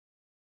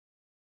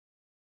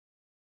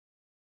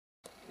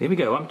There we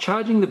go. I'm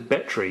charging the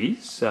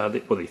batteries, well,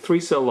 the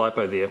 3-cell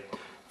LiPo there,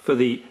 for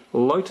the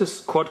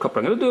Lotus quadcopter.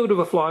 I'm going to do a bit of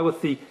a fly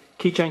with the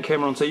keychain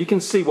camera on so you can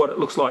see what it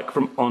looks like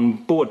from on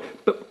board.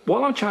 But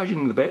while I'm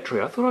charging the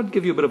battery, I thought I'd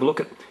give you a bit of a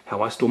look at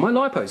how I store my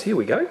LiPos. Here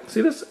we go.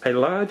 See this? A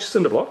large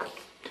cinder block.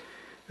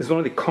 This is one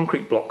of the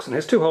concrete blocks and it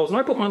has 2 holes, and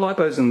I put my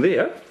LiPos in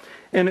there,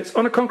 and it's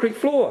on a concrete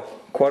floor,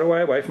 quite a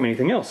way away from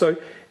anything else. So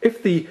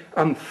if the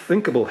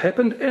unthinkable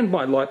happened and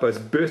my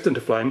LiPos burst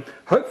into flame,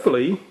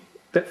 hopefully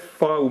that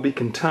fire will be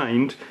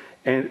contained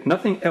and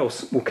nothing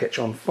else will catch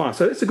on fire.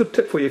 So that's a good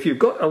tip for you. If you've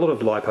got a lot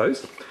of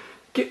LiPos,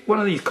 get one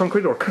of these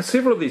concrete or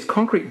several of these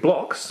concrete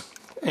blocks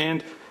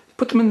and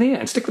put them in there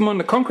and stick them on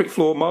the concrete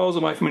floor miles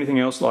away from anything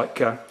else like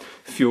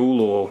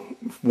fuel or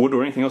wood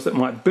or anything else that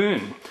might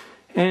burn.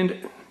 And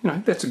you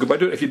know, that's a good way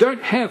to do it. If you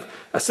don't have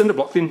a cinder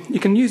block, then you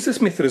can use this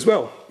method as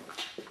well.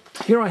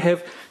 Here I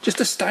have just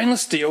a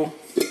stainless steel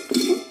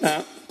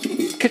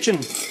kitchen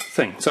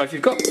thing. So if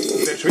you've got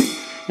a battery,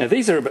 now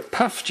these are a bit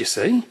puffed, you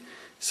see,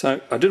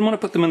 so I didn't want to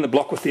put them in the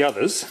block with the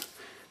others.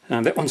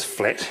 That one's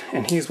flat,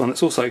 and here's one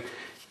that's also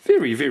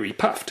very, very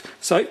puffed.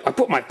 So I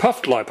put my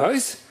puffed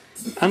LiPos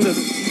under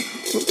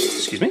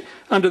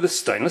the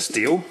stainless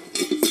steel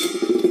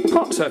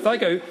pot. So if they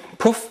go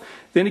poof,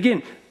 then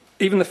again,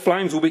 even the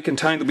flames will be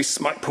contained, there'll be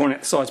smoke pouring out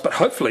the sides, but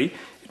hopefully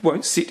it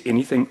won't set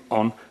anything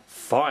on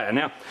fire.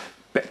 Now,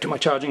 back to my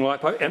charging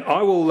LiPo, and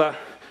I will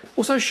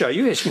also show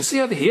you, as you can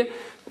see over here,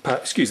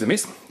 excuse the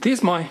mess,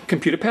 there's my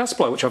computer power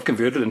supply, which I've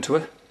converted into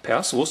a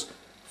power source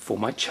for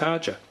my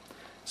charger.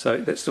 So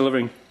that's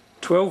delivering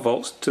 12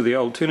 volts to the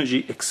old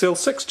Turnigy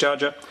XL6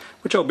 charger,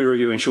 which I'll be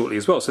reviewing shortly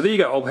as well. So there you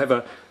go, I'll have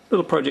a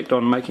little project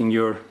on making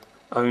your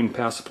own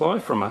power supply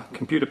from a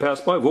computer power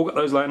supply. We've all got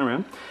those laying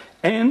around.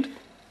 And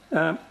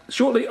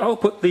shortly I'll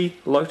put the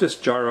Lotus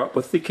gyro up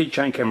with the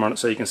keychain camera on it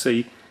so you can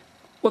see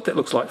what that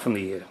looks like from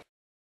the air.